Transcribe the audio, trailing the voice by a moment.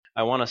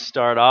I want to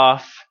start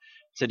off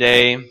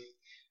today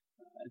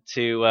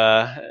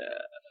to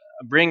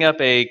bring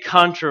up a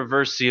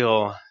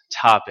controversial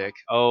topic.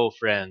 Oh,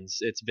 friends,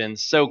 it's been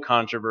so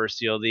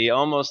controversial.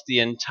 Almost the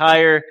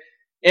entire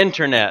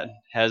internet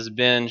has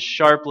been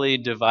sharply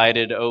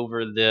divided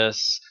over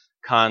this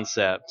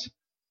concept.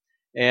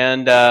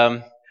 And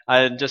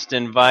I just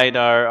invite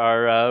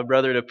our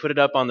brother to put it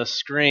up on the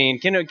screen.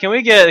 Can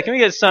we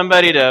get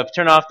somebody to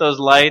turn off those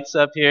lights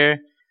up here?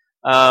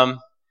 Um,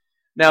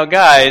 Now,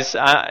 guys,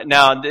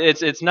 now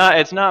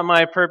it's not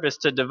my purpose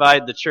to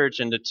divide the church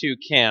into two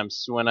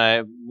camps when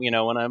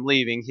I'm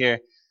leaving here,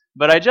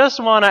 but I just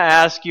want to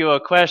ask you a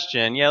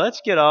question. Yeah,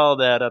 let's get all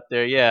that up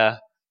there. Yeah,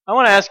 I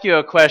want to ask you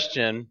a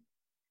question.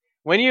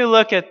 When you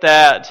look at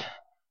that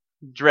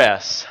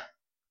dress,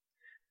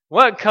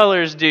 what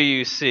colors do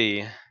you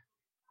see?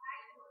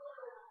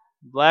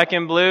 Black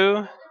and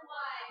blue,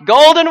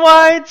 gold and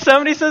white.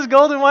 Somebody says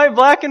gold and white,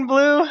 black and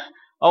blue.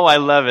 Oh, I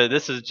love it.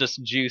 This is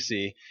just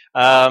juicy.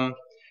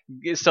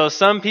 So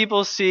some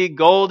people see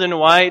gold and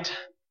white.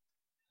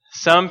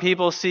 Some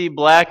people see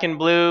black and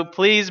blue.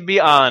 Please be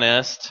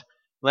honest.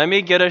 Let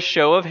me get a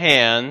show of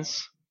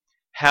hands.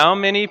 How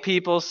many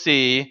people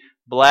see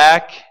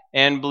black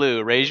and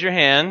blue? Raise your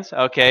hands.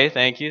 Okay,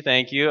 thank you.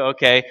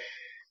 Okay.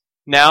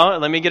 Now,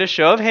 let me get a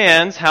show of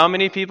hands. How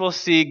many people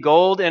see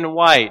gold and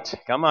white?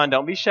 Come on,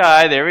 don't be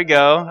shy. There we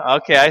go.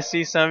 Okay, I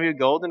see some of you,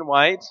 gold and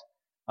white.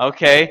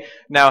 Okay.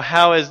 Now,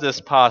 how is this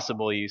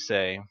possible, you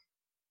say?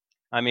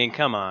 I mean,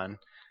 come on.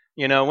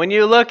 When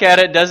you look at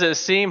it, does it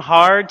seem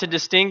hard to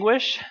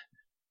distinguish?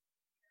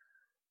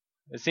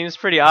 It seems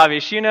pretty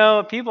obvious.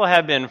 People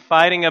have been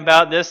fighting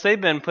about this. They've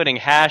been putting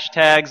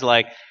hashtags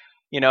like,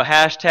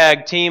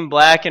 hashtag team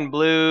black and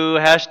blue,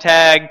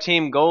 hashtag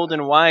team gold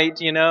and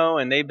white,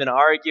 and they've been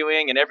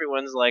arguing, and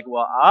everyone's like,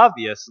 well,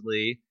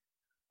 obviously,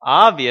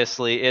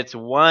 it's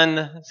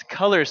one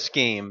color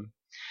scheme.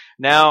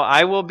 Now,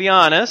 I will be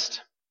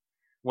honest.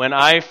 When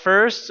I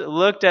first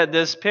looked at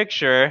this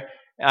picture,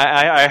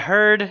 I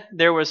heard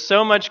there was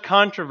so much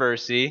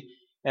controversy,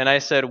 and I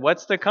said,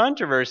 what's the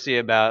controversy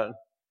about?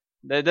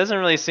 It doesn't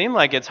really seem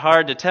like it's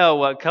hard to tell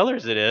what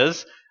colors it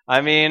is.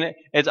 I mean,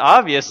 it's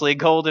obviously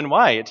gold and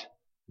white.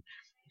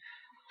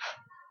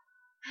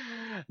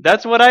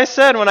 That's what I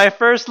said when I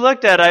first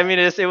looked at it. I mean,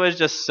 it was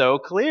just so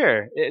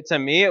clear. To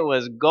me, it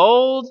was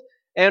gold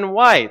and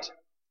white.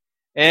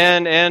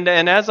 And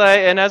as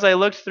I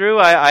looked through,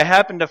 I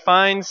happened to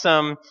find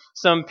some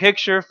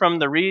picture from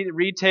the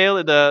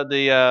retail,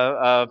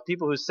 the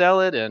people who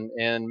sell it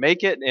and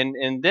make it,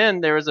 and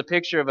then there was a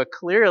picture of a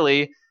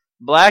clearly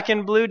black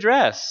and blue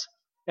dress,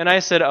 and I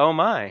said, "Oh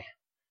my,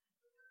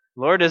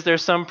 Lord, is there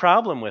some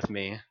problem with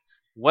me?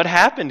 What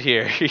happened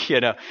here?"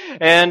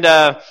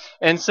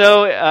 And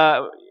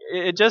so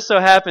it just so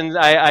happens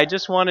I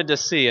just wanted to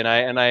see, and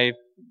I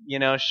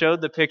showed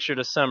the picture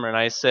to Summer, and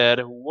I said,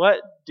 "What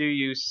do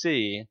you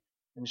see?"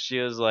 And she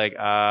was like,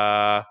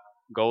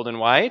 gold and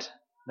white?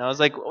 And I was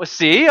like, well,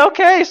 see?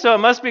 Okay, so it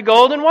must be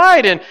gold and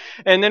white.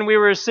 And then we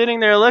were sitting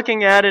there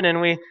looking at it,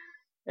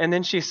 and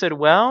then she said,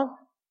 well,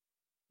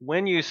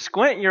 when you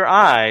squint your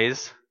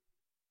eyes,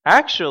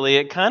 actually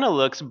it kind of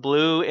looks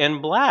blue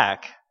and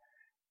black.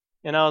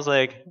 And I was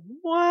like,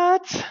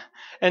 what?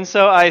 And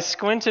so I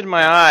squinted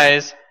my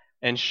eyes,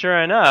 and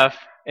sure enough,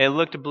 it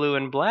looked blue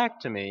and black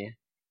to me.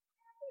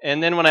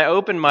 And then when I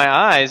opened my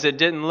eyes, it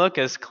didn't look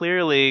as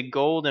clearly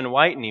gold and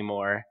white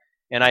anymore.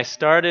 And I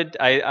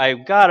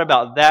got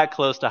about that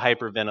close to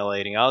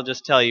hyperventilating. I'll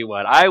just tell you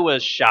what, I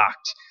was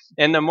shocked.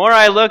 And the more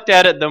I looked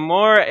at it, the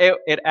more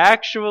it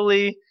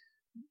actually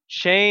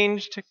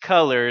changed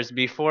colors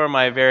before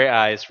my very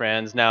eyes,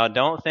 friends. Now,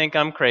 don't think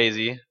I'm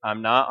crazy.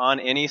 I'm not on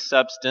any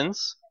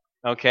substance,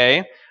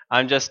 okay?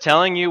 I'm just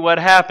telling you what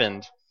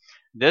happened.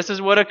 This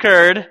is what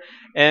occurred,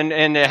 and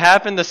it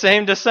happened the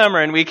same to Summer,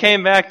 and we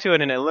came back to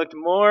it, and it looked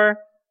more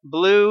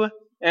blue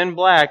and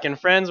black. And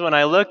friends, when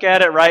I look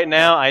at it right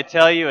now, I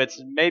tell you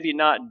it's maybe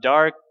not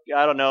dark.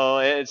 I don't know.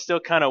 It's still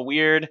kind of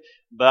weird,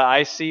 but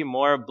I see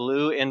more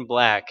blue and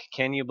black.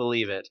 Can you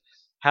believe it?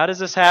 How does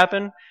this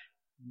happen?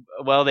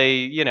 Well,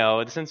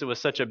 since it was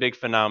such a big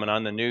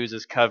phenomenon, the news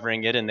is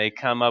covering it, and they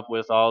come up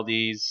with all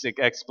these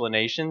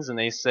explanations, and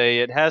they say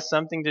it has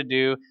something to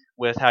do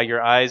with how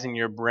your eyes and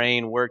your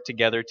brain work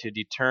together to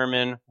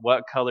determine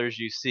what colors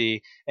you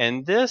see.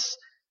 And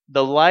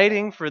the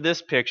lighting for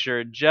this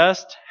picture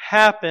just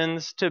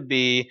happens to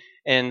be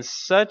in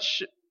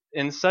such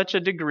a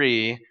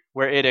degree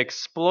where it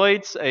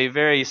exploits a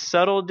very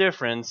subtle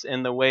difference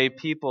in the way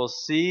people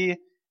see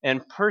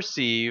and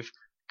perceive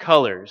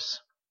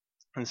colors.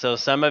 And so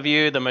some of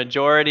you, the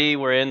majority,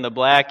 were in the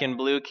black and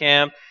blue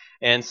camp,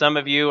 and some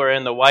of you are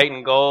in the white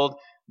and gold.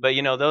 But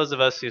those of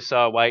us who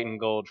saw white and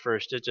gold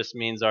first, it just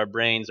means our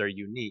brains are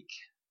unique.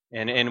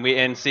 We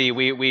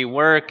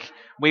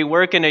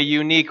work in a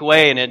unique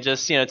way, and it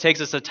just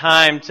takes us a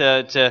time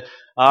to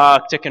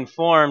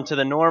conform to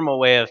the normal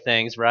way of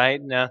things,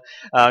 right? No,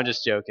 I'm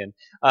just joking.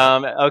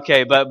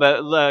 Okay,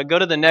 but go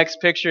to the next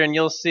picture, and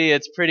you'll see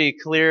it's pretty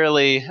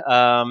clearly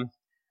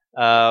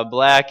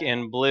black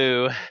and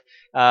blue.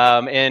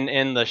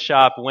 in the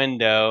shop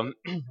window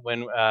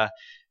when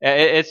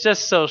it's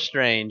just so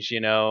strange,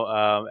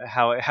 how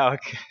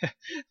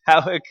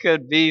it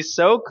could be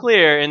so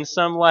clear in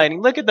some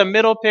lighting. Look at the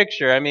middle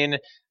picture. I mean,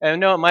 I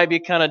know it might be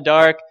kind of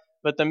dark,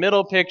 but the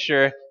middle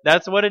picture,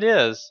 that's what it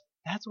is.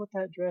 That's what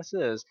that dress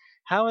is.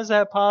 How is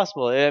that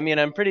possible? I mean,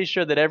 I'm pretty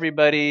sure that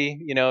everybody,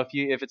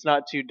 if it's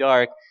not too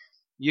dark,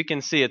 you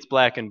can see it's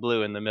black and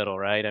blue in the middle,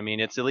 right? I mean,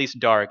 it's at least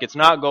dark. It's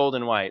not gold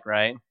and white,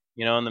 right?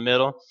 In the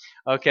middle.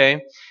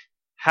 Okay.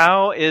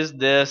 How is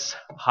this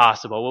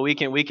possible? Well,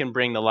 we can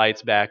bring the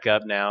lights back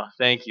up now.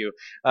 Thank you.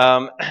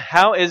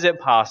 How is it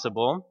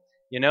possible?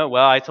 Well,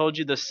 I told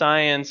you the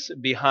science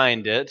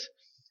behind it.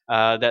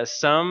 That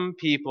some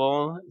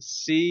people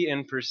see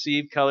and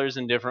perceive colors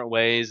in different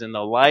ways, and the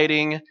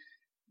lighting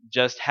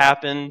just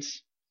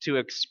happens to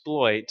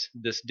exploit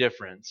this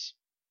difference.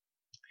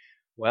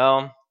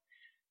 Well,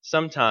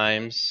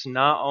 sometimes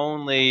not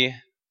only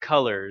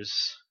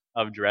colors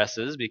of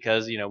dresses,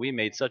 because we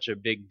made such a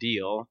big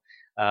deal.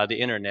 The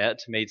internet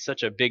made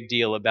such a big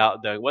deal about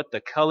what the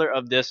color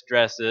of this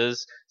dress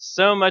is.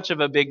 So much of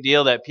a big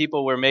deal that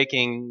people were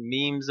making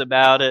memes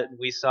about it.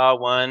 We saw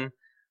one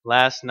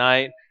last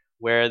night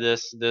where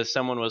this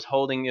someone was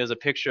holding. It was a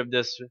picture of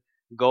this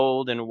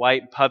gold and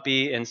white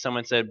puppy, and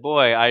someone said,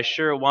 "Boy, I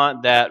sure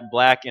want that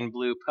black and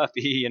blue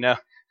puppy."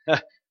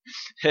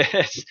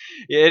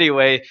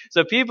 Anyway,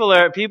 so people,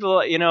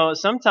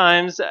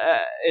 sometimes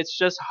it's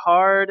just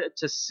hard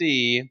to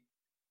see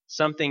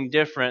something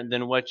different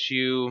than what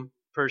you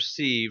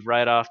perceive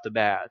right off the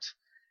bat.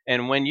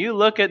 And when you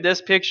look at this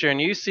picture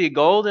and you see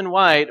gold and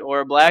white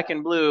or black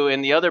and blue,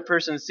 and the other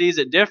person sees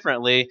it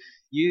differently,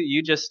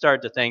 you just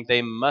start to think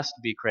they must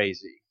be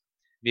crazy,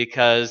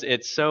 because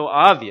it's so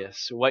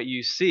obvious. What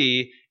you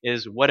see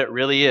is what it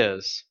really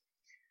is.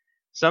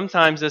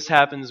 Sometimes this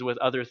happens with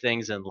other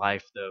things in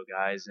life, though,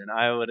 guys, and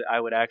I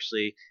would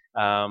actually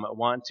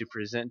want to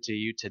present to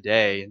you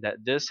today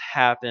that this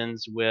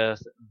happens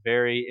with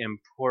very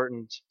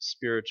important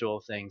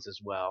spiritual things as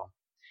well.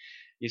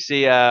 You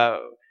see,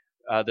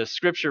 the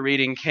scripture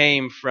reading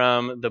came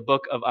from the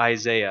book of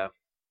Isaiah,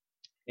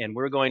 and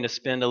we're going to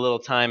spend a little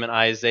time in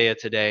Isaiah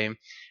today,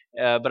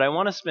 but I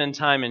want to spend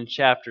time in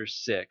chapter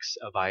 6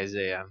 of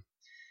Isaiah.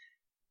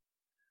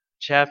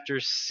 Chapter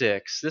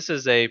 6. This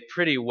is a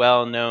pretty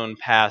well-known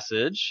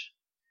passage.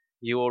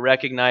 You will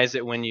recognize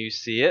it when you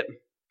see it.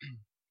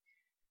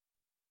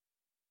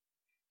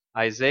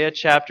 Isaiah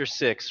chapter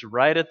 6,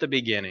 right at the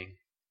beginning,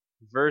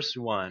 verse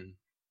 1.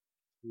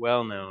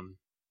 Well-known.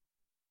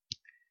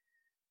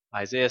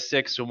 Isaiah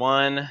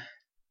 6:1.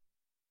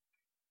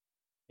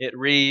 It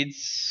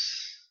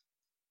reads,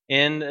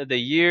 "In the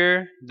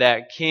year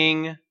that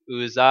King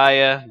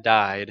Uzziah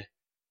died,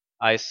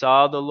 I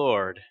saw the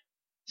Lord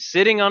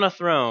sitting on a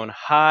throne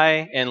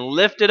high and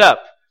lifted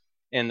up,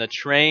 and the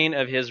train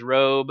of his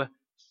robe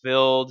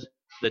filled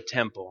the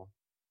temple."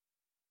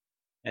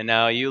 And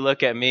now you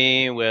look at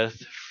me with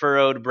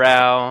furrowed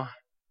brow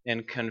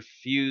and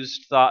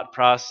confused thought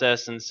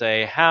process and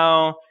say,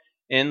 how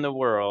in the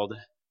world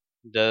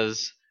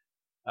does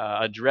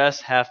a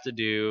dress have to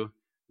do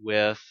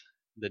with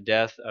the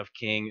death of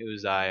King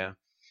Uzziah?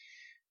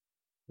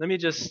 Let me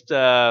just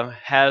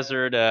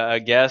hazard a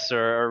guess,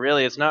 or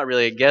really it's not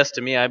really a guess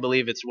to me. I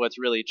believe it's what's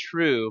really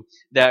true,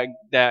 that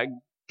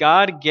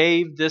God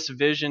gave this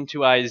vision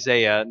to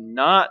Isaiah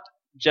not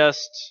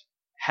just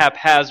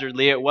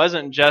haphazardly. It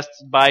wasn't just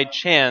by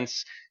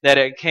chance that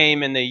it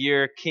came in the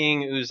year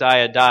King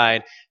Uzziah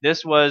died.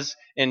 This was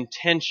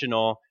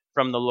intentional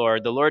from the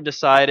Lord. The Lord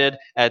decided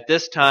at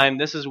this time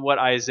this is what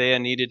Isaiah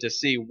needed to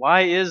see.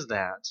 Why is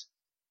that?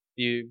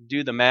 You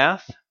do the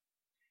math.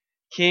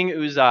 King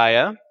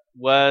Uzziah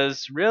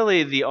was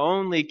really the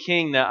only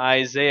king that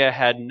Isaiah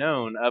had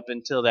known up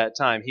until that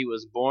time. He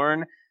was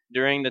born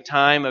during the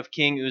time of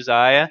King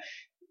Uzziah.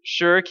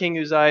 Sure, King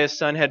Uzziah's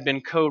son had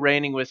been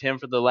co-reigning with him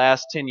for the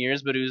last 10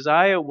 years, but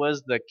Uzziah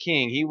was the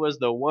king. He was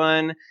the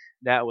one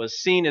that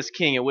was seen as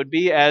king. It would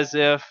be as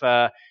if,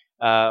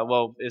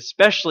 well,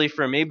 especially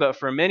for me, but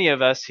for many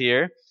of us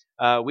here,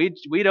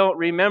 we don't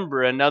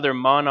remember another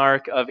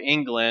monarch of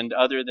England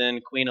other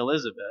than Queen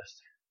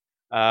Elizabeth.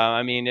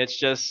 I mean, it's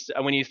just,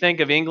 when you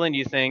think of England,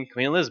 you think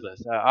Queen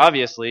Elizabeth.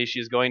 Obviously,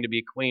 she's going to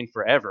be queen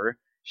forever.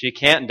 She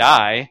can't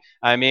die.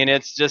 I mean,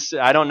 it's just,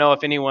 I don't know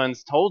if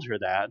anyone's told her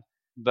that,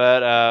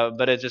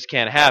 but it just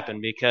can't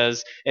happen,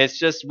 because it's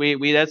just, we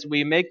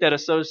make that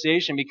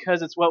association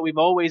because it's what we've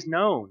always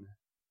known.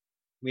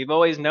 We've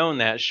always known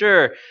that.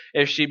 Sure,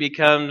 if she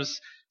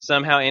becomes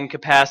somehow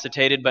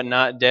incapacitated but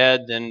not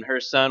dead, then her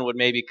son would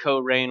maybe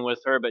co-reign with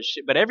her,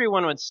 but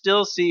everyone would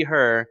still see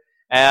her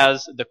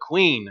as the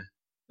queen,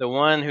 the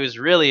one who's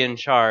really in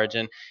charge.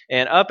 And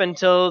up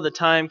until the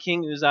time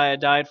King Uzziah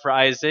died, for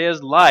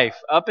Isaiah's life,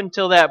 up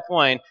until that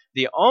point,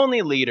 the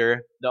only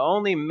leader, the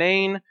only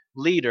main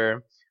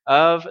leader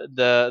of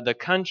the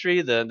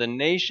country, the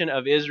nation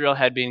of Israel,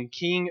 had been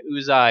King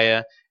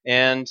Uzziah,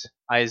 and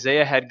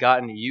Isaiah had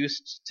gotten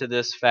used to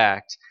this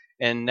fact.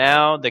 And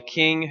now the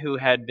king who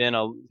had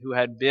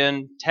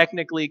been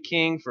technically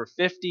king for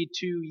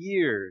 52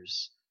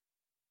 years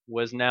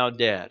was now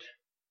dead,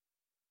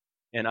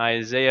 and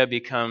Isaiah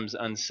becomes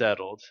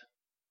unsettled.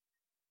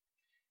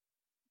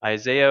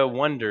 Isaiah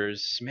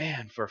wonders,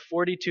 man, for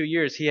 42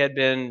 years he had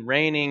been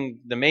reigning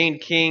the main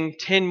king,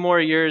 10 more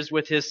years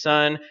with his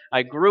son.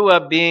 I grew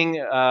up being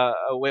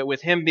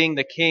with him being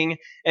the king,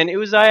 and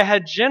Uzziah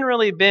had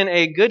generally been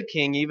a good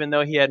king, even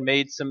though he had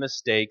made some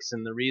mistakes.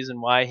 And the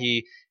reason why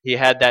he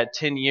had that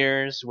 10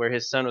 years where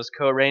his son was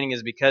co-reigning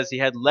is because he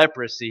had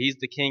leprosy. He's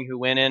the king who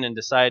went in and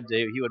decided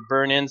he would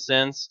burn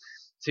incense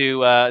to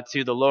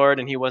the Lord,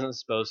 and he wasn't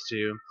supposed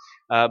to.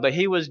 But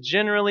he was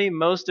generally,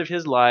 most of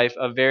his life,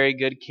 a very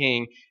good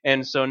king.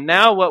 And so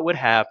now what would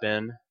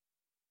happen,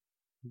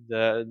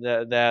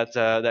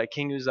 that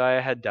King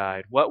Uzziah had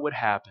died, what would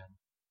happen?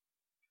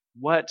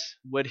 What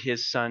would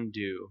his son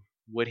do?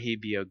 Would he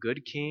be a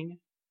good king?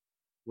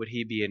 Would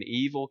he be an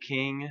evil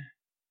king?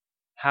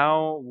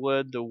 How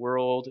would the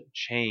world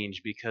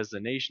change? Because the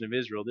nation of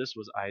Israel, this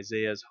was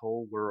Isaiah's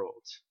whole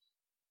world.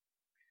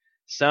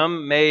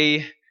 Some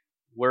may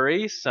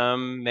worry,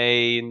 some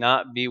may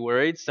not be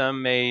worried,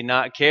 some may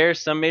not care,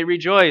 some may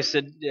rejoice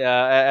at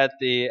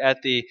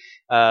the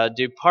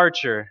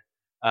departure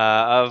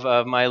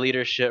of my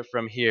leadership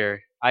from here.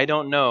 I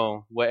don't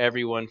know what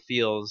everyone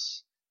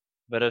feels,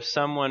 but if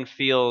someone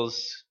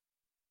feels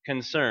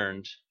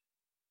concerned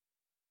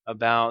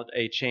about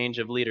a change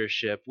of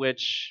leadership,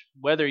 which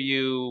whether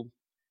you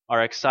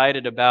are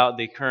excited about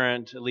the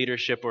current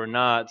leadership or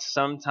not,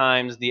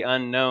 sometimes the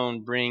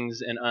unknown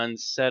brings an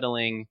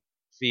unsettling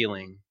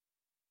feeling.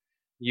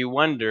 You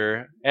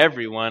wonder,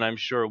 everyone I'm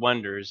sure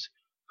wonders,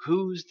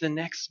 who's the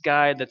next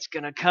guy that's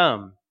going to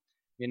come?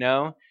 You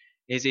know,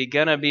 is he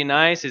going to be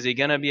nice? Is he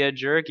going to be a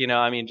jerk?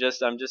 I'm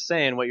just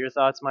saying what your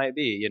thoughts might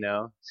be,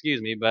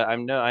 Excuse me, but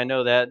I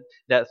know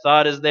that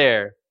thought is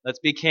there. Let's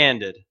be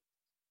candid.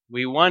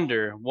 We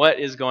wonder what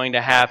is going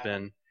to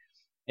happen.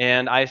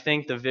 And I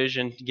think the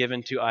vision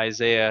given to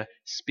Isaiah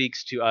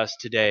speaks to us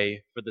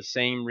today for the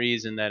same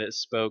reason that it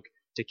spoke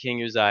to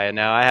King Uzziah.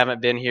 Now, I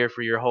haven't been here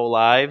for your whole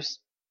lives.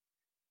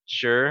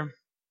 Sure,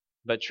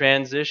 but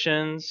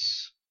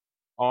transitions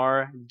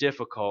are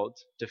difficult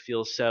to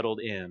feel settled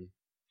in.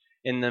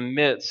 In the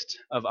midst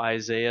of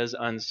Isaiah's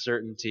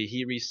uncertainty,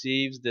 he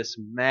receives this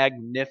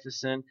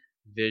magnificent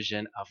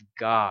vision of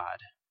God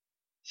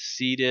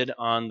seated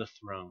on the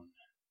throne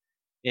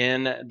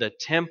in the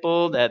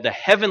temple, the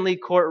heavenly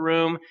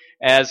courtroom,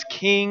 as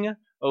king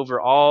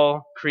over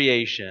all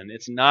creation.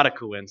 It's not a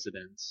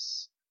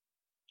coincidence.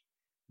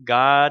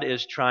 God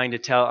is trying to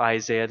tell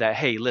Isaiah that,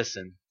 hey,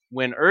 listen,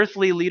 when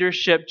earthly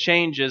leadership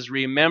changes,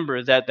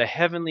 remember that the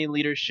heavenly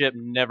leadership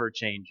never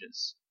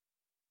changes.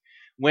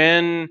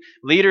 When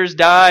leaders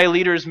die,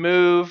 leaders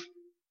move.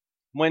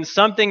 When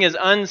something is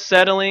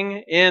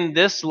unsettling in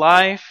this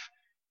life,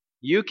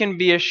 you can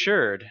be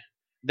assured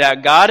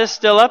that God is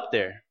still up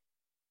there.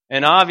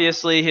 And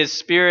obviously His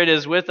Spirit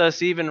is with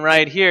us even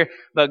right here,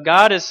 but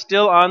God is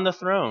still on the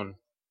throne.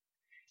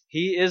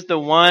 He is the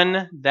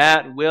one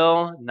that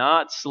will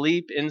not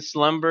sleep in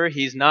slumber.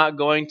 He's not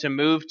going to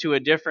move to a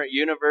different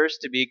universe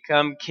to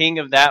become king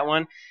of that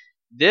one.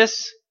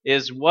 This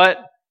is what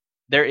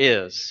there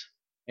is,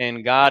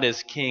 and God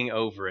is king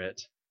over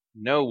it.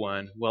 No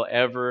one will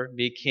ever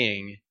be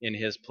king in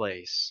His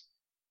place.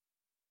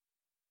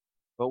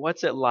 But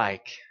what's it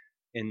like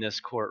in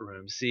this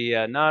courtroom? See,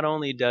 not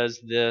only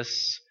does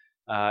this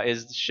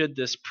should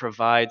this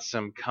provide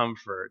some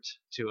comfort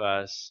to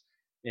us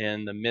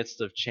in the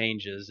midst of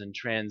changes and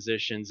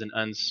transitions and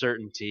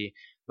uncertainty,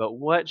 but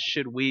what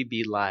should we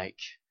be like?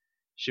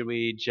 Should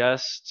we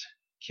just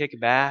kick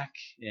back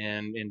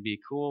and be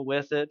cool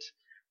with it?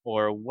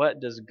 Or what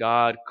does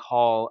God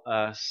call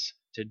us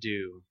to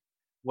do?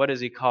 What does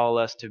He call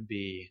us to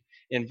be?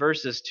 In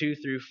verses 2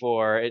 through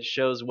 4, it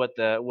shows what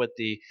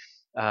the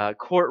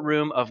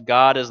courtroom of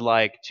God is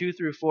like. 2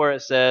 through 4,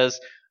 it says,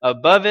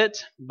 above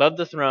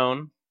the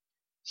throne,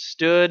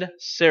 stood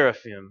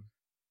seraphim.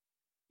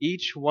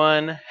 Each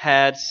one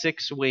had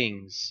 6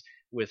 wings.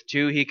 With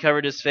 2 he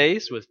covered his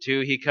face, with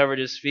 2 he covered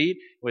his feet,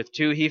 with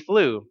 2 he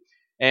flew.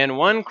 And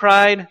one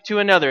cried to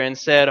another and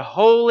said,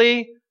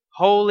 Holy,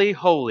 holy,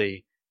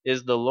 holy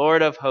is the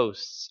Lord of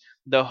hosts.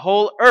 The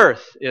whole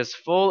earth is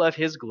full of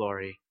His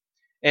glory.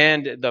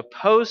 And the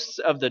posts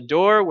of the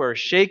door were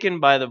shaken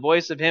by the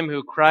voice of him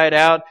who cried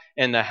out,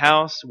 and the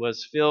house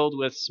was filled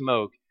with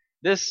smoke.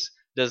 This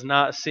does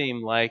not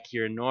seem like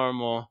your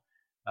normal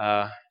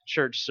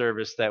church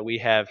service that we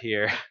have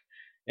here.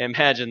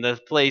 Imagine the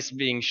place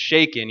being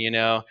shaken,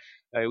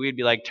 We'd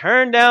be like,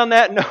 turn down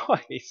that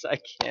noise. I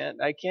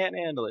can't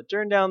handle it.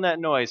 Turn down that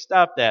noise.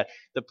 Stop that.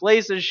 The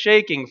place is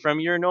shaking from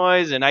your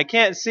noise, and I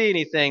can't see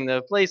anything.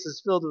 The place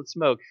is filled with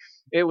smoke.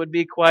 It would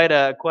be quite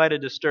a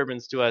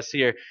disturbance to us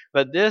here.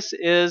 But this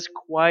is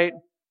quite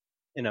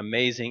an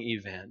amazing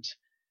event.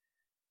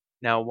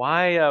 Now,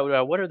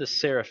 what are the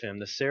seraphim?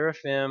 The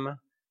seraphim,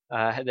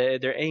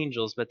 they're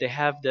angels, but they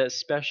have that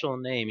special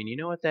name. And you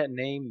know what that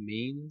name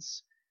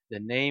means? The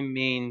name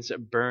means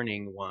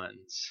burning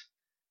ones.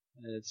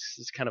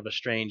 It's kind of a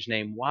strange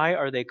name. Why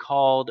are they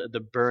called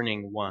the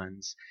burning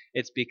ones?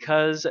 It's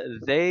because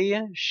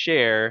they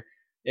share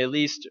at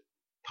least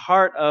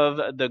part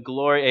of the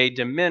glory, a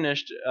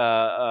diminished,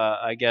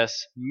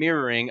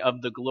 mirroring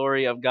of the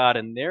glory of God.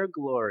 And their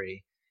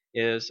glory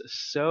is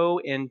so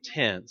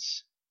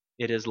intense,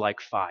 it is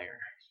like fire.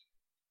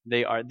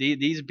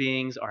 These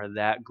beings are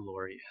that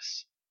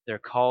glorious. They're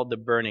called the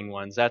burning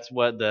ones. That's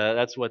what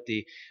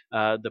the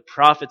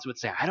prophets would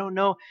say. I don't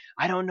know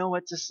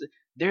what to say.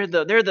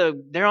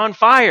 They're on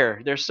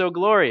fire. They're so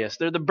glorious.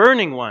 They're the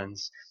burning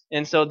ones.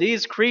 And so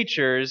these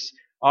creatures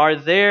are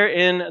there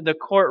in the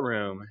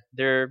courtroom.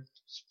 They're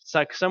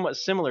somewhat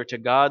similar to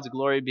God's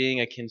glory being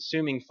a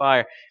consuming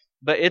fire.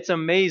 But it's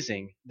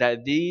amazing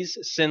that these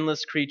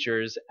sinless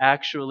creatures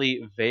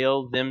actually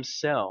veil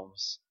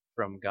themselves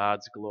from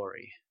God's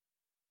glory.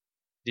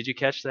 Did you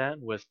catch that?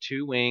 With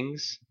 2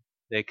 wings,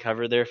 they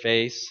cover their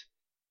face.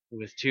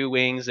 With 2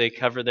 wings, they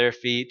cover their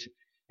feet.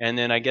 And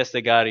then I guess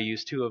they got to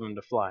use 2 of them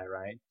to fly,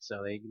 right?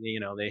 So they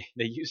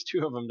use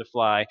 2 of them to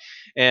fly.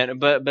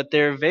 But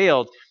they're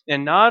veiled.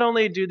 And not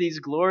only do these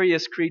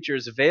glorious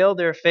creatures veil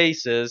their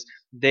faces,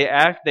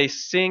 they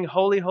sing,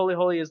 "Holy, holy,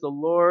 holy is the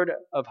Lord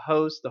of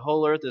hosts. The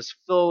whole earth is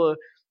full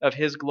of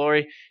his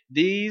glory."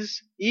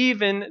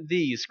 Even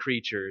these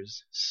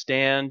creatures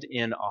stand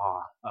in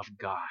awe of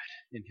God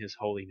in his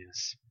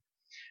holiness.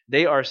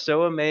 They are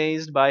so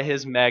amazed by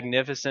his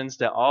magnificence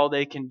that all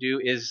they can do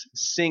is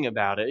sing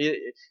about it.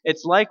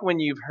 It's like when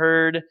you've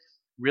heard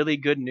really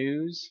good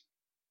news.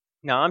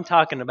 Now I'm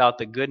talking about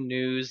the good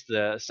news,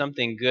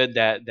 something good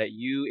that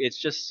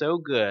it's just so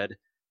good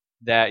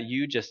that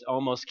you just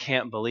almost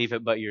can't believe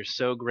it, but you're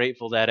so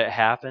grateful that it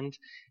happened.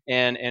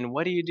 And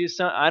what do you do?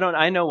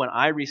 I know when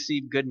I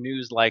receive good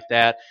news like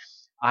that,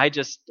 I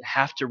just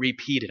have to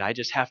repeat it. I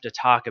just have to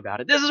talk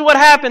about it. This is what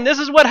happened. This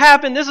is what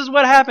happened. This is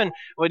what happened.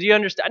 Well, do you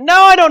understand? No,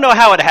 I don't know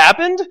how it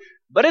happened,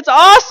 but it's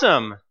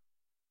awesome.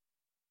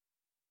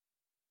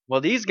 Well,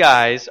 these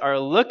guys are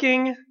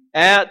looking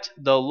at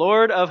the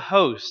Lord of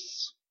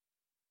hosts,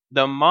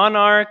 the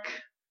monarch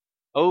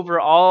over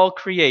all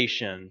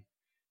creation,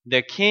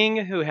 the king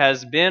who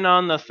has been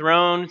on the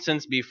throne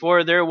since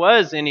before there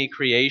was any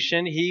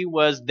creation. He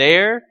was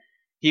there.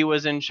 He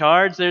was in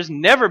charge. There's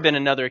never been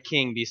another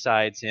king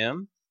besides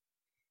him.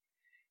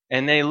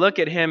 And they look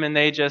at him and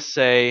they just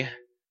say,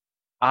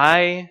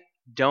 "I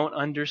don't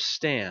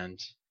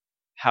understand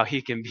how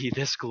he can be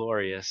this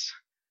glorious.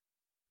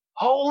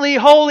 Holy,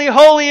 holy,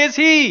 holy is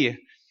he.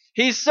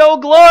 He's so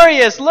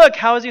glorious. Look,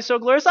 how is he so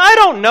glorious? I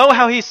don't know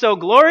how he's so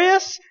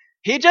glorious.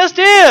 He just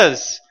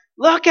is.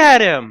 Look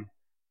at him."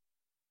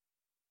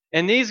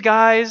 And these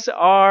guys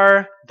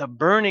are the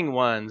burning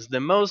ones,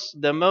 the most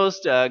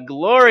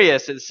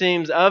glorious, it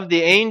seems, of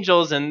the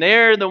angels, and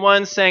they're the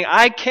ones saying,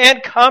 "I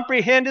can't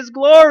comprehend his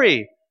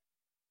glory."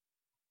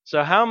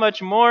 So how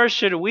much more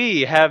should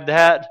we have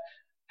that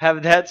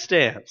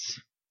stance?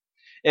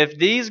 If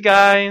these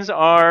guys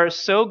are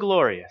so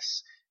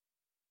glorious,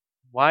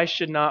 why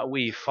should not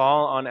we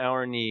fall on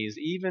our knees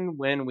even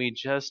when we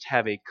just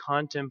have a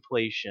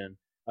contemplation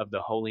of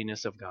the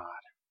holiness of God?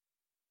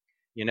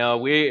 You know,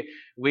 we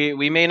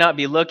may not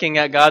be looking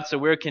at God, so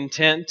we're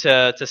content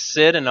to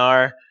sit in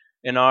our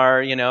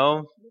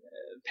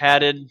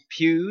padded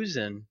pews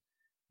and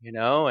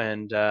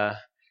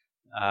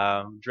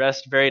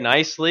dressed very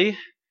nicely.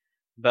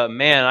 But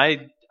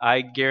man,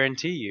 I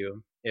guarantee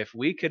you, if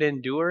we could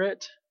endure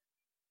it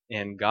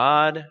and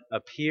God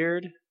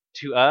appeared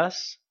to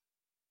us,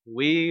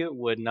 we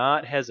would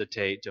not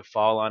hesitate to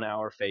fall on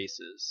our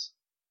faces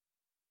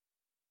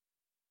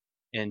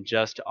in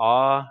just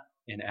awe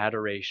and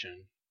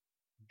adoration.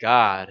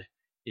 God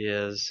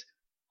is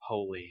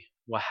holy.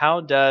 Well,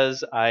 how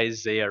does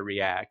Isaiah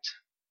react?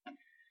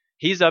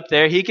 He's up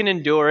there. He can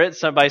endure it.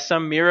 By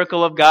some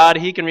miracle of God,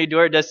 he can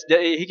endure it. Does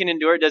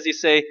he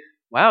say,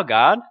 "Wow,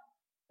 God,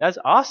 that's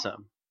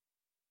awesome.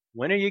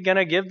 When are you going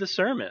to give the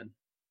sermon?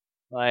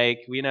 Or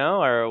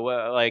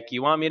like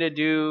you want me to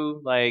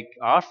do like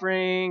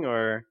offering,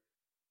 or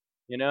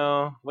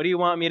what do you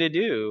want me to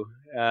do?"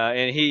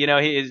 And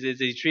is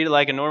he treated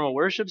like a normal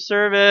worship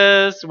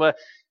service? What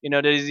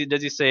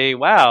does he say,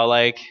 "Wow,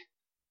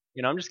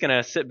 I'm just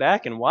gonna sit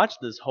back and watch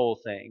this whole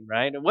thing,"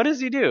 right? What does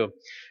he do?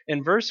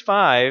 In verse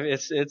 5,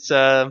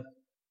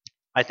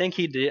 I think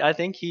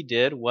he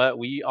did what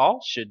we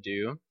all should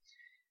do.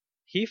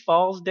 He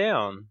falls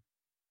down.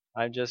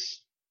 I'm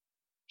just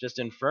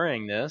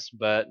inferring this,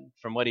 but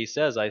from what he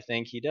says, I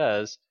think he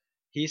does.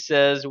 He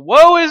says,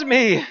 "Woe is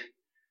me,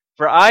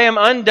 for I am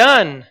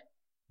undone,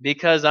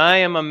 because I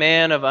am a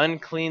man of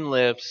unclean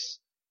lips,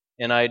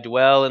 and I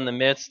dwell in the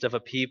midst of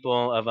a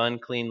people of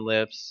unclean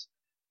lips.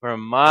 For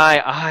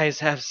my eyes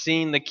have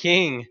seen the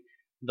King,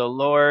 the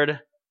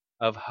Lord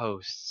of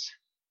hosts."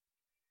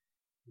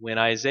 When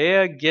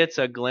Isaiah gets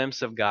a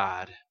glimpse of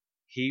God,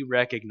 he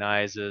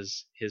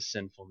recognizes his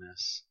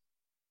sinfulness.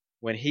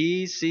 When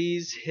he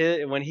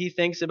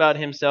thinks about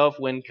himself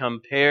when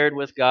compared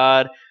with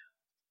God,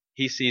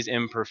 he sees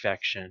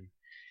imperfection.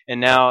 And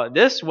now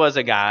this was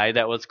a guy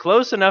that was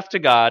close enough to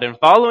God and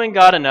following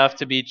God enough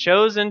to be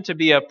chosen to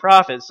be a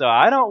prophet. So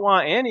I don't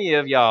want any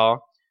of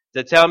y'all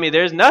to tell me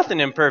there's nothing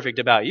imperfect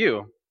about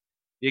you.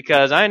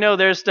 because I know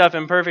there's stuff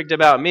imperfect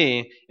about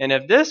me. And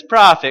if this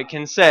prophet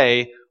can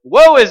say,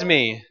 woe is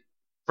me,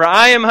 for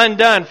I am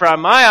undone, for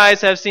my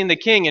eyes have seen the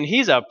King, and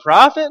he's a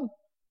prophet,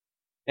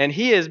 and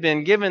he has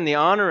been given the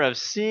honor of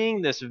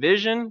seeing this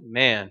vision,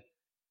 man,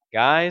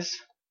 guys,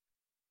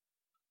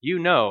 you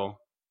know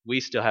we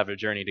still have a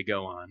journey to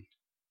go on.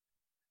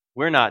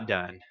 We're not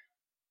done.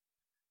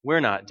 We're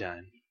not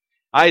done.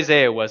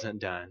 Isaiah wasn't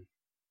done.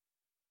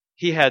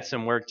 He had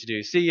some work to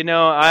do. See,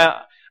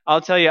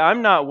 I'll tell you,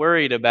 I'm not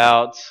worried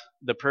about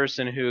the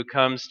person who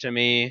comes to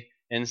me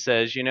and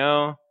says,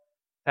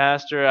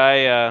 Pastor,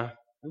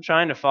 I'm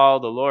trying to follow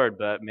the Lord,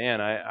 but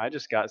man, I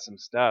just got some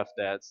stuff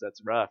that's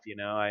rough.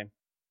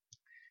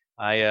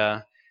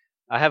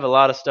 I have a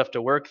lot of stuff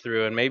to work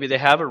through, and maybe they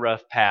have a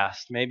rough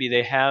past. Maybe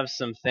they have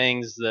some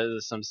things,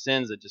 some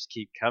sins that just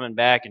keep coming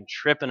back and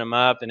tripping them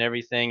up and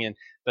everything.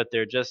 But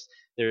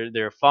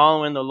they're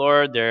following the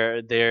Lord.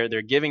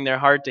 They're giving their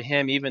heart to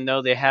Him, even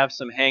though they have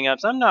some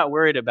hang-ups. I'm not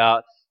worried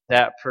about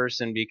that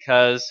person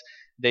because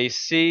they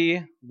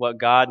see what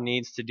God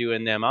needs to do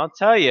in them. I'll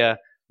tell you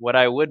what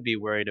I would be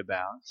worried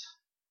about.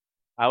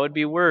 I would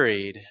be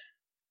worried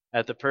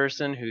at the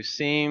person who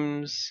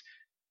seems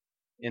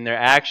in their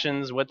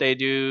actions, what they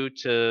do,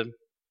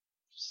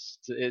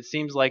 it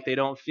seems like they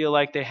don't feel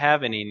like they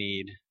have any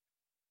need,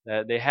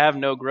 that they have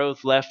no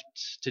growth left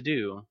to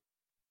do,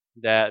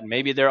 that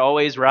maybe they're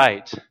always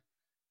right.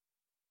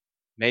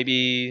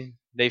 Maybe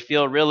they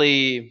feel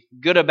really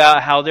good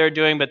about how they're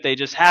doing, but they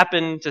just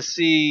happen to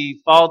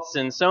see faults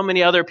in so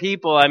many other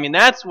people. I mean,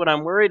 that's what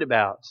I'm worried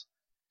about.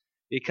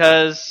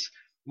 Because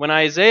when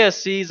Isaiah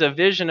sees a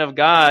vision of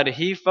God,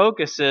 he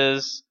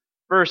focuses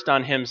first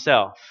on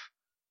himself.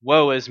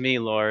 Woe is me,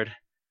 Lord.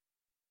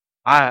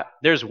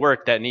 There's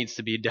work that needs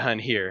to be done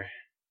here.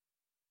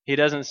 He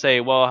doesn't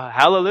say, well,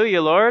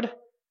 hallelujah, Lord.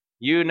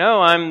 You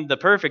know I'm the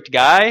perfect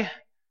guy.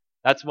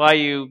 That's why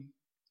you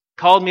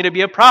called me to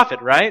be a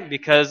prophet, right?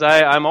 Because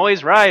I'm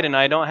always right and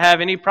I don't have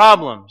any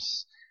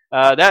problems.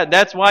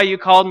 That's why you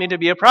called me to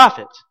be a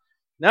prophet.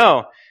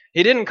 No,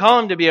 he didn't call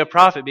him to be a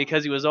prophet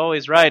because he was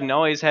always right and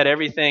always had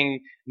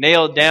everything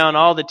nailed down,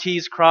 all the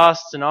T's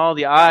crossed and all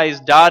the I's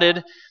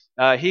dotted.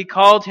 He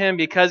called him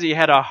because he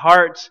had a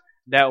heart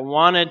that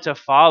wanted to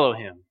follow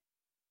him.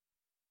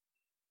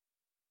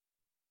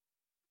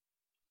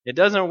 It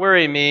doesn't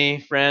worry me,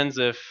 friends,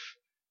 if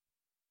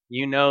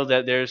you know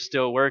that there's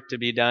still work to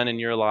be done in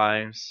your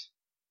lives.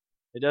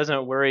 It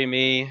doesn't worry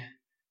me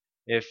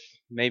if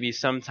maybe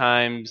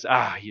sometimes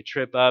you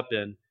trip up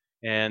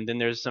and then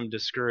there's some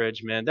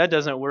discouragement. That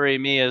doesn't worry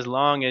me as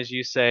long as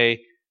you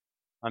say,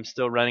 I'm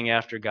still running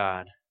after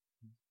God.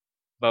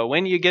 But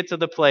when you get to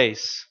the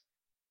place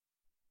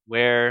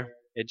where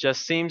it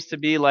just seems to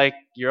be like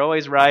you're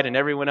always right and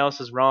everyone else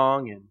is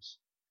wrong,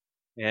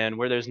 and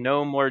where there's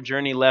no more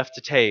journey left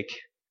to take,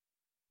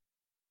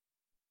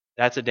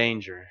 that's a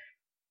danger.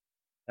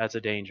 That's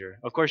a danger.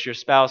 Of course, your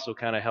spouse will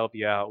kind of help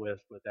you out with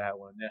that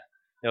one.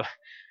 Yeah.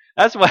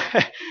 That's why,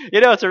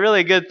 it's a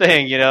really good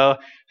thing,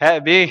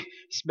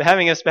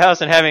 having a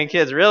spouse and having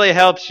kids really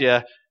helps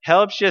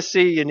you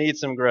see you need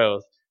some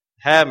growth.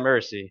 Have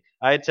mercy.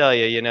 I tell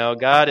you,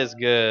 God is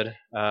good.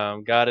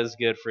 God is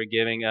good for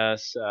giving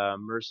us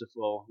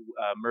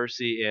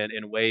mercy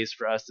in ways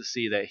for us to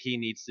see that He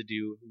needs to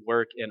do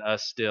work in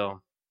us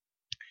still.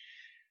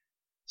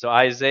 So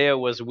Isaiah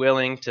was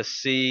willing to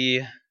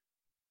see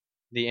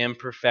the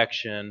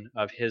imperfection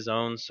of his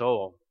own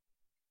soul.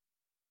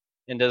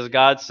 And does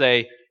God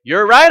say,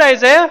 you're right,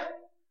 Isaiah?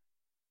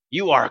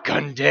 You are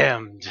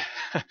condemned.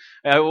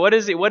 What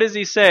does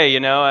he say?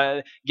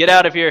 Get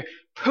out of here.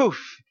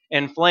 Poof,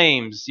 in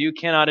flames. You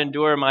cannot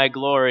endure my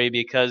glory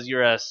because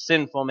you're a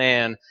sinful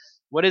man.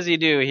 What does he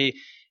do?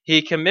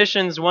 He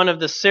commissions one of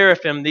the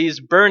seraphim, these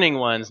burning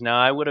ones.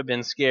 Now, I would have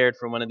been scared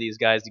for one of these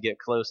guys to get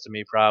close to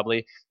me,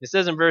 probably. It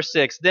says in verse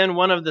 6, then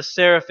one of the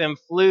seraphim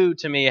flew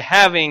to me,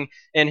 having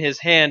in his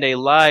hand a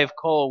live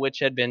coal, which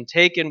had been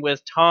taken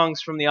with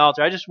tongs from the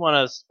altar. I just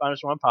want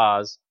to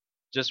pause.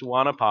 Just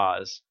want to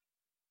pause.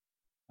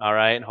 All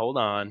right, hold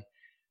on.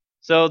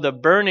 So the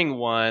burning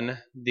one,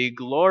 the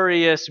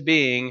glorious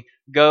being,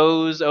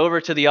 goes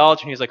over to the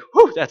altar and he's like,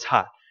 whew, that's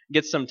hot.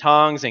 Gets some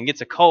tongs and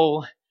gets a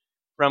coal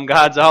from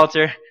God's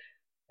altar.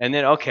 And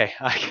then,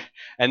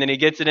 and then he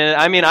gets it in.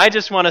 I mean, I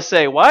just want to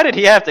say, why did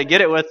he have to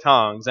get it with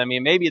tongs? I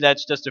mean, maybe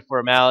that's just a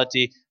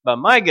formality, but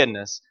my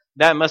goodness,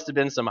 that must have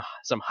been some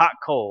hot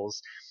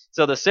coals.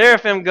 So the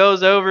seraphim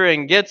goes over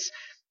and gets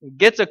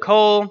a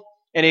coal,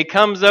 and he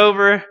comes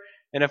over,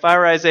 and if I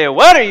were Isaiah,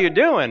 what are you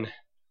doing?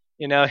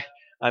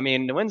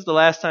 When's the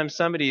last time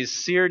somebody's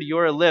seared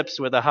your lips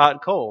with a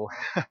hot coal?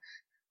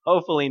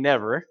 Hopefully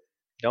never.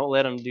 Don't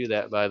let them do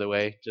that, by the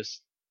way.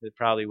 It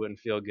probably wouldn't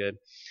feel good.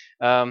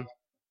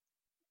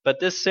 But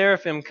this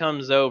seraphim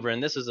comes over,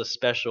 and this is a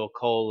special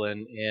coal,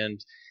 and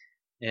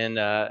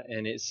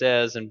it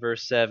says in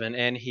verse 7,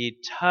 and he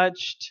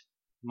touched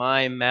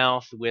my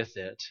mouth with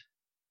it,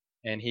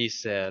 and he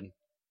said,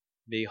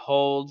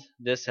 behold,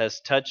 this has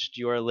touched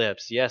your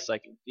lips. Yes, I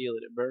can feel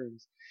it. It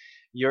burns.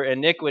 Your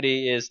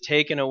iniquity is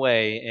taken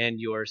away, and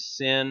your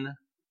sin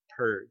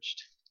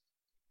purged.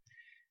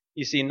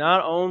 You see,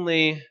 not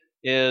only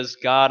is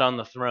God on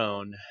the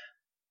throne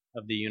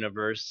of the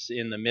universe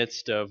in the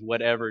midst of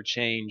whatever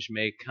change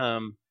may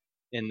come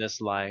in this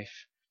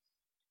life,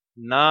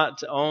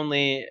 not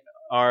only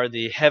are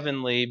the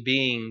heavenly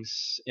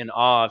beings in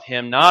awe of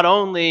Him, not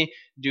only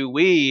do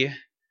we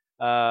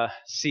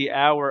see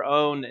our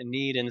own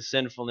need and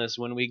sinfulness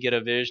when we get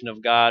a vision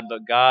of God,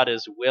 but God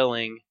is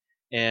willing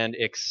and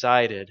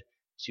excited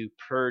to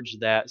purge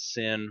that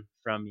sin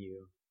from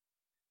you.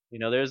 You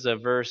know, there's a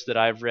verse that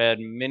I've read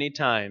many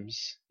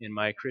times in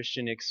my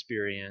Christian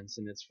experience,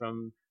 and it's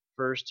from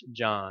 1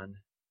 John,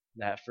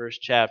 that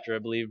first chapter, I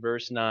believe,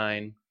 verse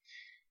 9.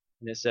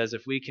 And it says,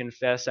 if we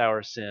confess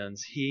our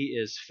sins, He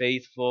is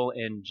faithful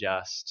and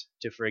just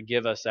to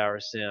forgive us our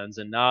sins.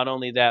 And not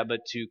only that,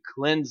 but to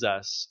cleanse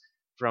us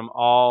from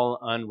all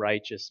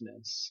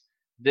unrighteousness.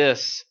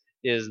 This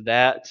is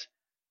that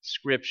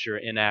scripture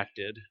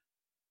enacted.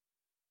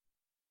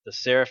 The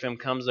seraphim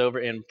comes over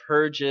and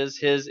purges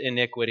his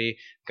iniquity.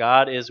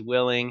 God is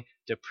willing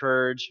to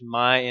purge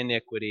my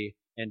iniquity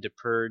and to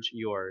purge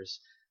yours.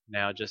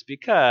 Now, just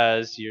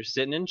because you're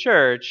sitting in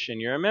church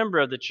and you're a member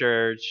of the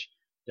church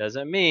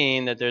doesn't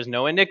mean that there's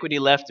no iniquity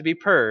left to be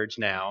purged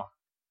now.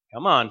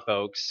 Come on,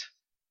 folks.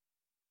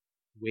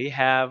 We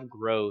have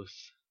growth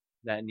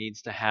that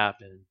needs to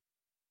happen.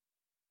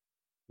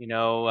 You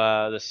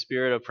know, the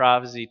spirit of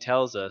prophecy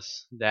tells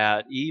us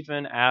that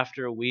even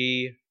after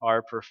we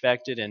are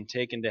perfected and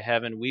taken to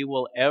heaven, we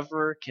will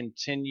ever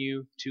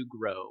continue to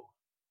grow.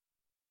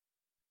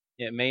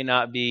 It may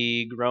not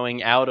be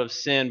growing out of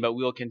sin, but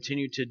we will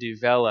continue to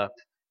develop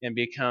and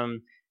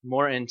become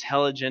more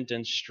intelligent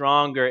and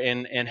stronger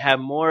and have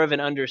more of an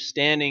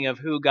understanding of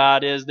who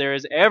God is. There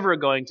is ever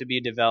going to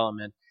be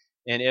development.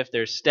 And if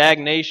there's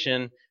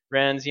stagnation,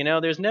 friends, you know,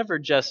 there's never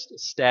just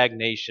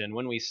stagnation.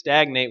 When we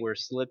stagnate, we're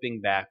slipping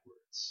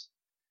backwards.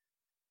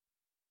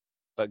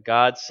 But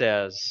God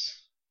says,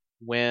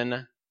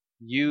 when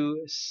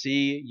you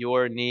see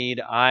your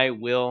need, I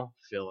will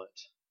fill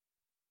it.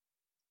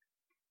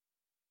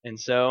 And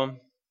so,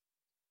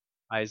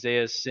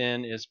 Isaiah's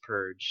sin is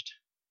purged.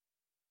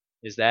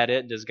 Is that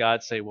it? Does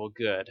God say, well,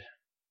 good.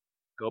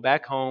 Go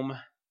back home.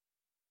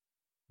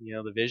 You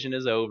know, the vision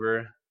is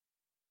over.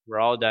 We're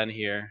all done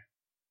here.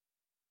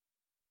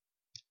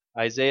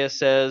 Isaiah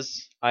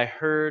says, I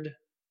heard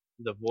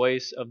the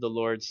voice of the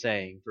Lord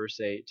saying, verse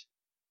 8,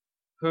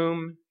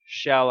 whom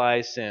shall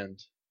I send?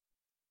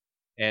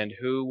 And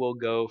who will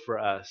go for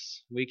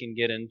us? We can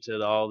get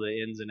into all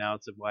the ins and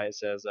outs of why it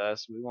says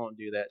us. We won't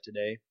do that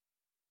today.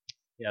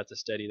 You have to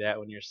study that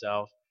one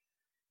yourself.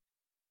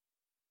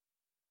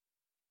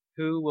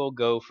 Who will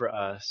go for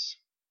us?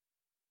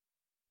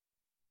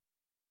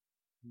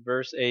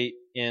 Verse 8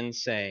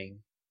 ends saying,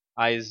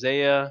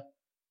 Isaiah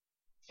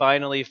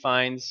finally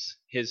finds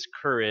his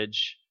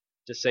courage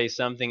to say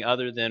something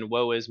other than,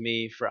 woe is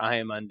me, for I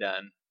am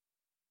undone.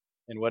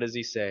 And what does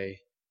he say?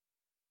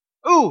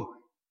 Ooh!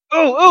 Ooh,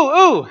 ooh,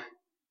 ooh!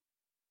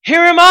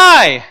 Here am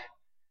I!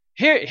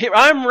 Here,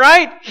 I'm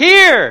right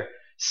here!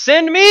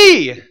 Send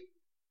me!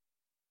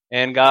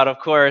 And God, of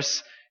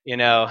course, you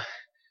know,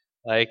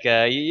 like,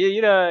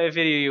 you know, if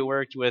any of you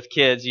worked with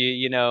kids,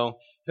 you know,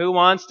 who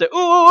wants to,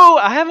 ooh,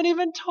 I haven't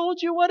even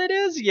told you what it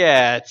is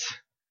yet.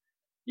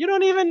 You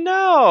don't even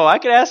know. I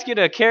could ask you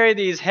to carry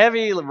these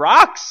heavy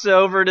rocks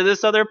over to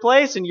this other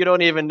place and you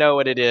don't even know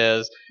what it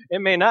is.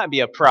 It may not be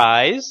a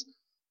prize.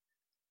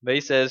 But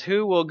he says,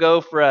 who will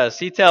go for us?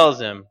 He tells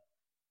him.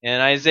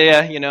 And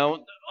Isaiah, you know,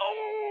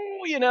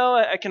 oh, you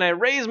know, can I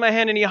raise my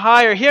hand any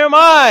higher? Here am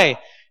I.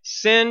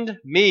 Send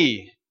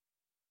me.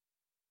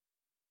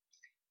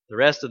 The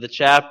rest of the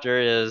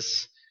chapter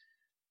is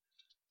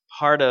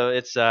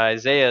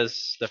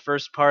the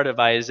first part of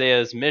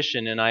Isaiah's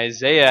mission, and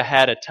Isaiah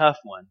had a tough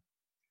one.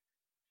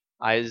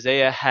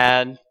 Isaiah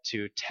had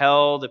to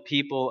tell the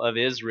people of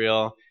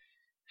Israel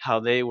how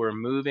they were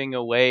moving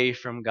away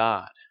from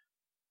God.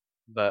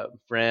 But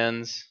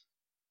friends,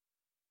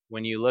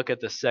 when you look at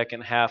the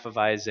second half of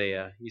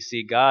Isaiah, you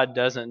see God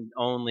doesn't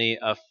only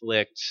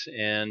afflict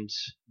and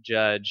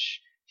judge,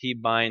 He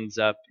binds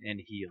up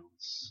and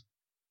heals.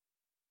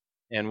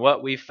 And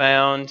what we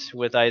found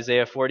with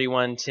Isaiah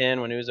 41:10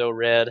 when Uzo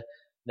read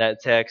that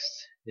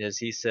text is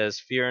he says,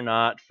 fear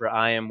not, for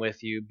I am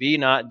with you. Be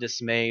not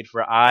dismayed,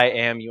 for I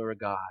am your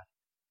God.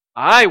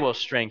 I will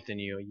strengthen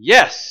you.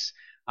 Yes,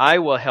 I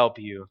will help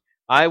you.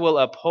 I will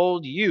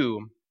uphold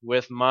you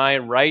with my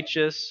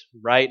righteous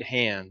right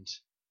hand.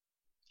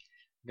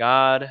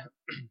 God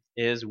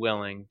is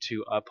willing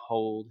to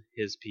uphold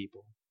His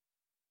people.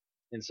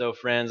 And so,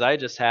 friends, I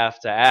just have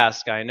to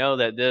ask, I know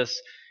that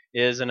this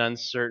is an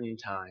uncertain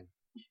time.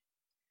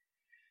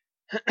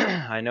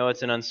 I know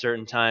it's an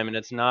uncertain time, and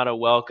it's not a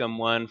welcome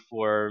one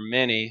for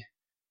many.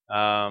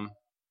 No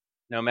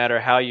matter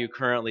how you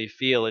currently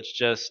feel, it's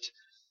just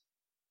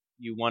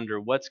you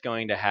wonder what's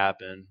going to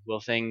happen. Will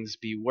things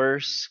be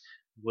worse?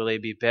 Will they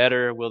be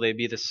better? Will they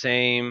be the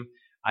same?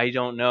 I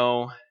don't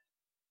know.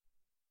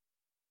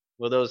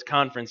 Will those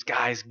conference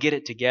guys get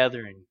it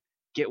together and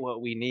get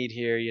what we need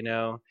here, you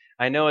know?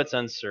 I know it's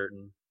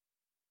uncertain.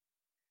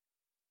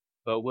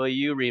 But will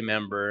you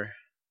remember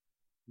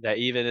that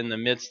even in the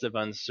midst of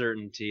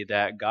uncertainty,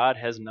 that God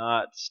has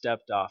not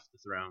stepped off the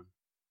throne?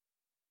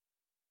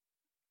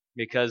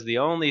 Because the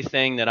only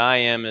thing that I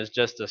am is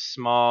just a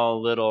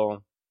small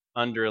little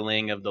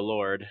underling of the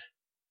Lord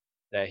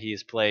that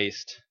He's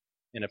placed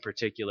in a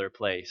particular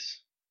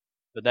place.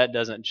 But that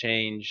doesn't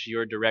change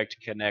your direct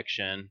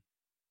connection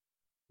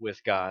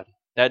with God.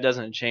 That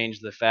doesn't change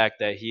the fact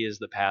that He is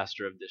the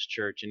pastor of this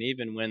church. And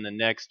even when the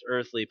next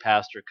earthly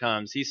pastor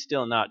comes, he's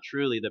still not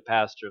truly the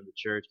pastor of the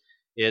church.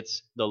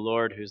 It's the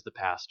Lord who's the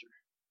pastor.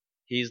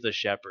 He's the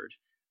shepherd.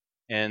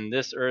 And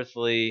this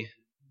earthly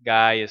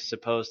guy is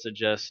supposed to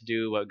just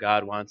do what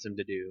God wants him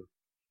to do.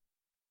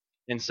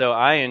 And so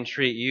I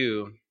entreat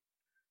you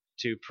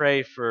to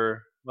pray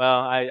for,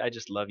 well, I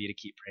just love you to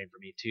keep praying for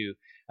me too,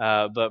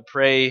 but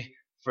pray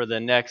for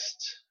the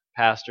next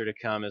pastor to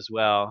come as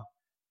well.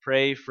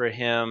 Pray for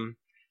him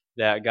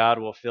that God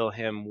will fill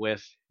him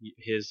with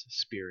His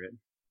Spirit.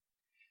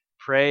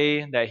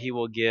 Pray that He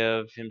will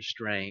give him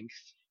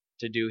strength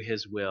to do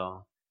His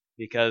will,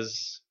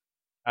 because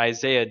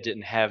Isaiah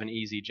didn't have an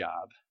easy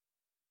job,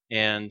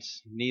 and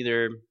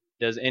neither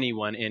does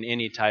anyone in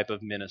any type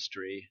of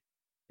ministry,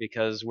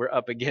 because we're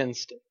up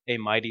against a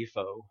mighty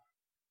foe.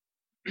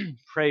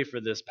 Pray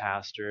for this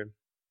pastor.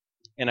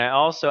 And I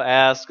also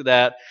ask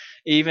that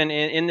even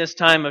in this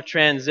time of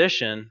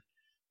transition,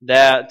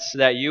 that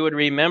you would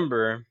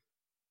remember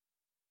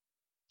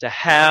to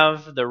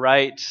have the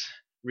right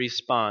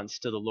response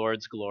to the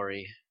Lord's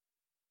glory.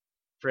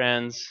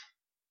 Friends,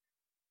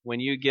 when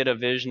you get a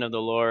vision of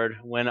the Lord,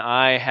 when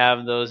I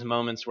have those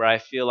moments where I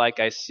feel like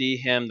I see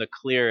Him the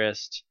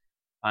clearest,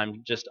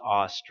 I'm just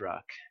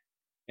awestruck.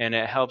 And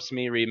it helps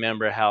me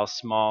remember how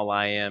small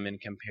I am in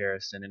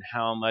comparison and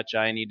how much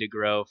I need to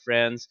grow.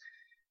 Friends,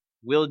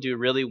 we'll do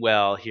really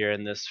well here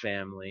in this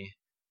family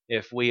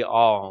if we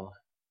all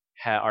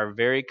are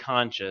very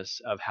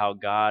conscious of how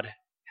God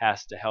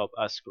has to help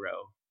us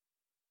grow.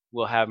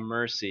 We'll have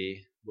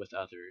mercy with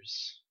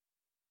others,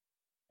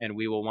 and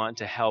we will want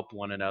to help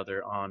one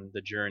another on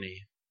the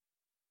journey.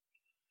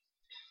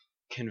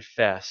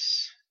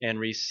 Confess and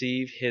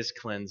receive His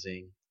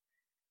cleansing.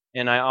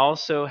 And I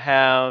also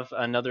have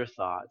another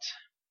thought.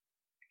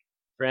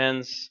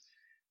 Friends,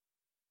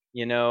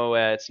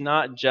 it's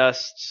not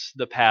just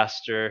the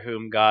pastor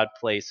whom God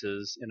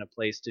places in a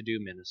place to do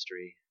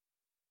ministry.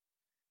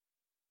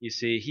 You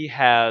see, He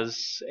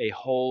has a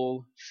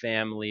whole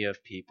family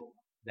of people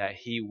that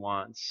He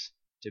wants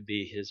to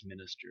be His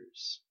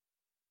ministers.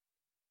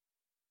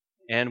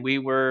 And we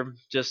were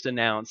just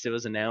announced, it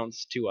was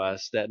announced to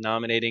us that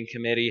nominating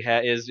committee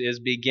is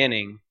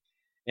beginning.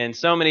 And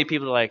so many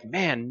people are like,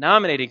 man,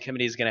 nominating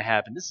committee is going to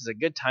happen. This is a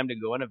good time to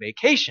go on a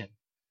vacation.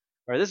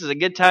 Or this is a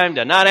good time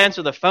to not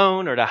answer the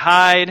phone or to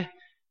hide.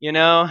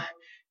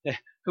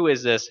 Who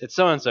is this? It's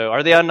so-and-so.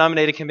 Are they on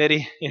nominating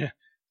committee?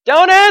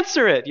 Don't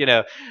answer it,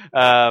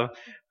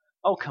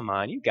 oh, come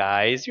on, you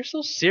guys. You're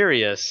so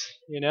serious,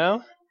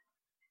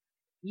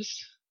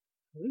 Just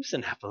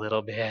loosen up a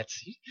little bit.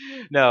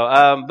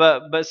 No,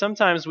 but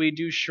sometimes we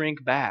do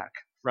shrink back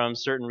from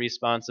certain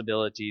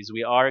responsibilities.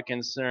 We are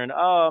concerned,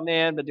 oh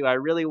man, but do I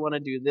really want to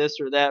do this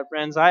or that?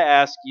 Friends, I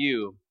ask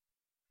you,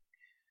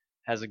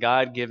 has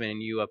God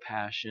given you a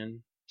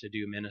passion to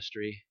do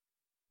ministry?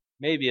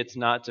 Maybe it's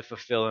not to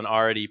fulfill an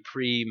already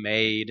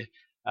pre-made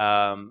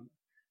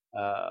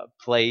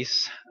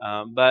place,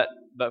 but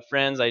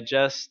friends, I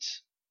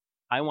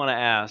want to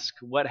ask,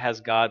 what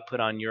has God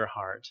put on your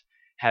heart?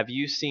 Have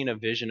you seen a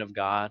vision of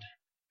God?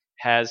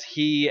 Have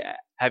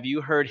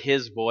you heard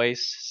His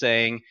voice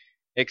saying,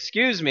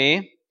 "Excuse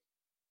me,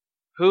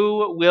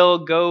 who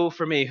will go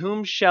for me?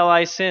 Whom shall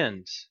I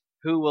send?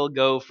 Who will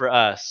go for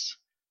us?"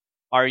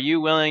 Are you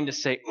willing to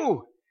say,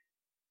 "Ooh,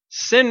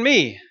 send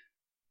me"?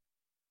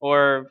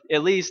 Or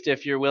at least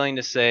if you're willing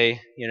to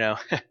say,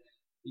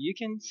 you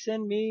can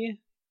send me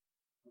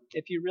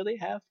if you really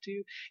have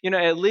to.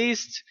 At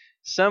least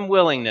some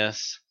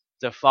willingness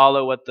to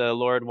follow what the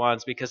Lord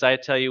wants, because I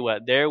tell you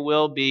what, there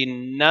will be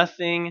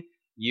nothing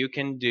you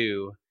can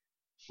do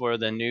for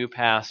the new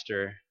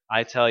pastor.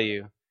 I tell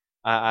you,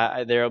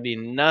 there will be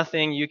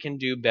nothing you can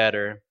do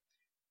better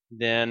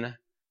than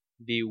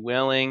be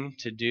willing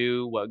to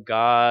do what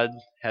God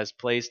has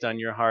placed on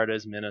your heart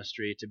as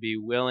ministry, to be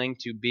willing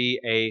to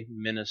be a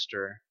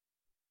minister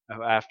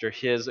after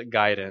His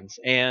guidance,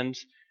 and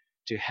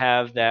to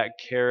have that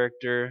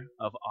character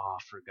of awe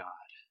for God.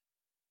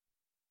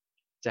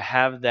 To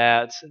have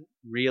that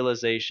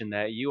realization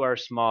that you are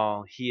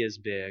small, He is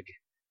big.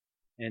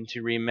 And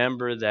to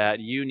remember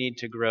that you need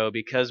to grow,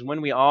 because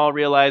when we all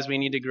realize we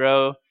need to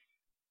grow,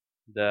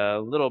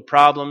 the little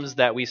problems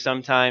that we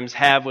sometimes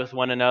have with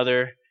one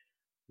another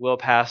will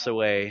pass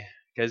away.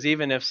 Because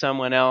even if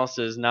someone else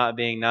is not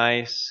being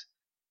nice,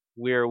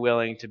 we're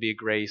willing to be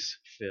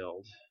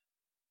grace-filled.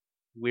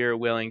 We're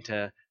willing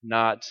to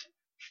not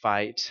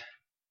fight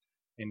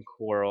and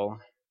quarrel.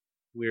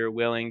 We're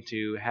willing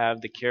to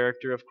have the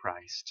character of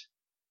Christ.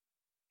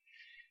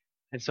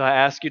 And so I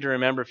ask you to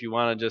remember, if you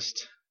want to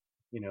just,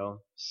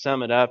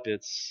 sum it up,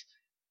 it's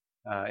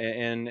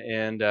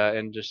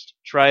and just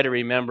try to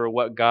remember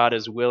what God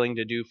is willing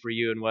to do for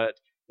you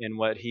and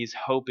what He's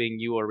hoping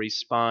you will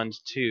respond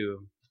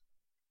to,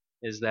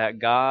 is that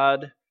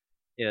God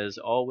is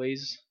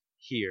always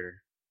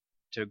here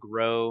to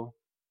grow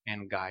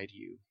and guide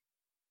you.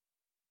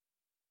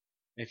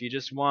 If you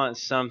just want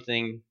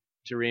something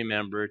to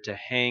remember, to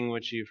hang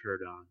what you've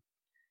heard on,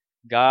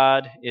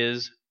 God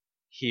is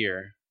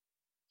here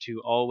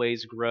to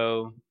always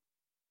grow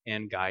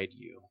and guide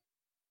you.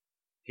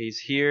 He's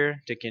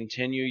here to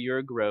continue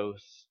your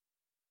growth.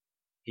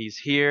 He's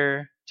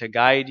here to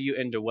guide you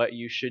into what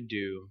you should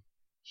do.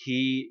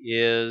 He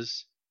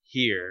is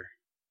here.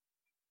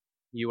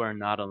 You are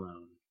not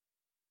alone.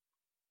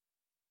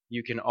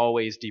 You can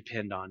always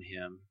depend on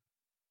Him.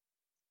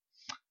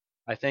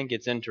 I think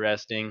it's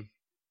interesting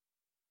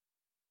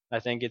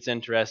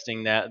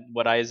that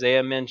what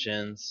Isaiah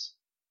mentions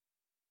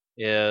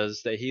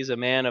is that he's a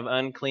man of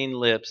unclean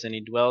lips and he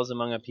dwells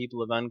among a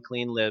people of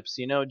unclean lips.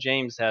 You know,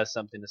 James has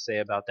something to say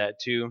about that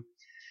too.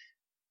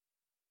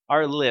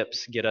 Our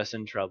lips get us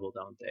in trouble,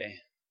 don't they?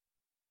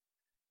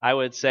 I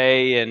would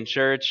say in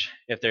church,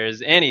 if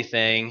there's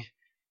anything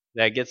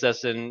that gets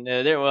us in,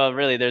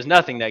 really, there's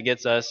nothing that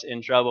gets us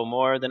in trouble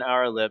more than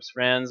our lips.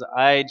 Friends,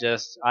 I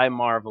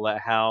marvel at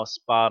how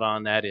spot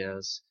on that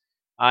is.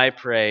 I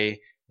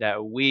pray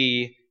that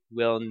we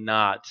will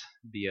not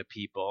be a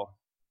people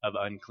of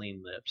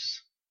unclean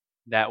lips,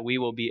 that we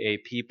will be a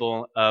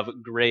people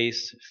of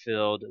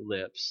grace-filled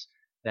lips,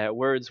 that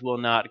words will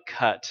not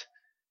cut,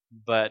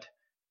 but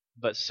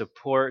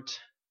support,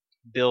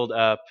 build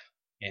up,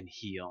 and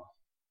heal.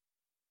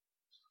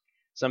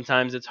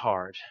 Sometimes it's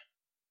hard,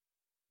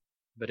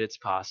 but it's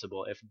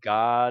possible if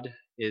God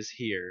is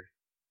here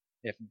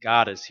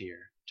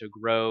to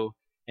grow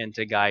and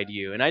to guide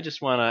you. And I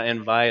just want to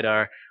invite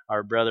our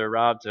brother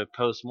Rob to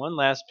post one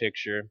last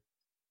picture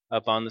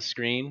up on the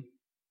screen.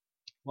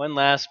 One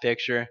last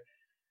picture.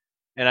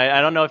 And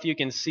I don't know if you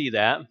can see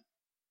that.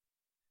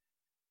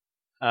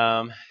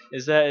 Can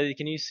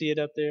you see it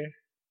up there?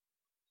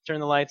 Turn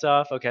the lights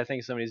off? Okay, I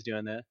think somebody's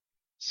doing that.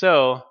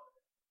 So,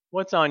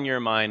 what's on your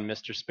mind,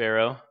 Mr.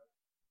 Sparrow?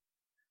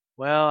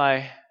 Well,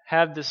 I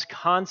have this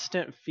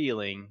constant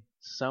feeling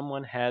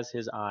someone has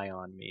his eye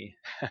on me.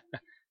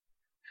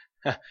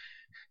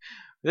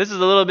 This is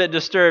a little bit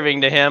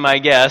disturbing to him, I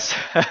guess.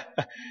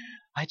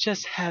 I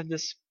just have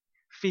this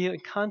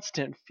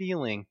constant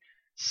feeling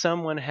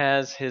someone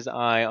has his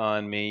eye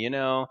on me. You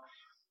know,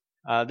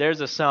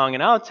 there's a song,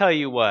 and I'll tell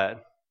you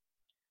what.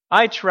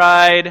 I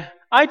tried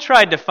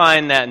to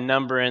find that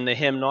number in the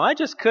hymnal. I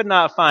just could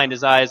not find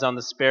his eyes on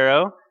the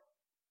sparrow.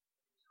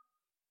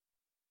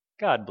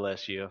 God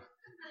bless you.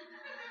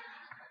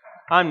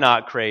 I'm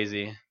not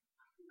crazy.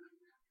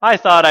 I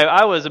thought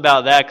I was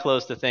about that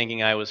close to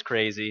thinking I was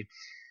crazy.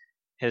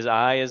 His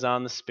eye is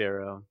on the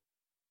sparrow.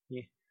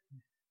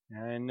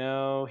 I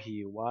know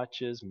He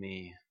watches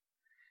me.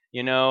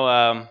 You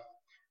know,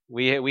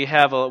 we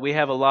have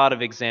a lot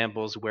of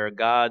examples where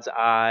God's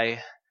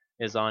eye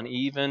is on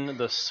even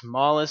the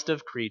smallest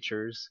of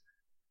creatures.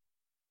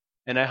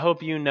 And I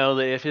hope you know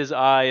that if His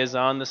eye is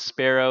on the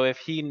sparrow, if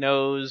He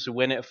knows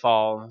when it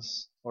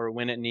falls or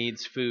when it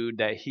needs food,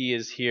 that He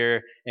is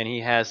here and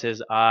He has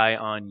His eye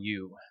on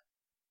you.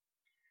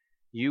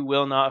 You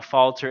will not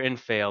falter and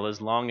fail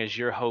as long as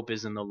your hope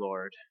is in the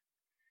Lord.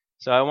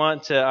 So I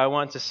want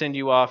to send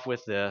you off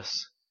with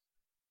this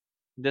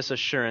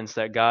assurance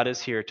that God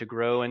is here to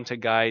grow and to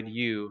guide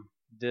you,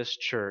 this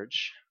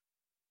church.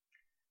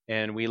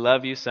 And we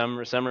love you,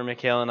 Summer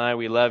Mikhail and I,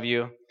 we love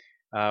you.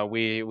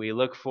 We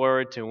look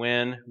forward to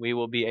when we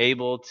will be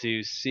able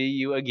to see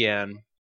you again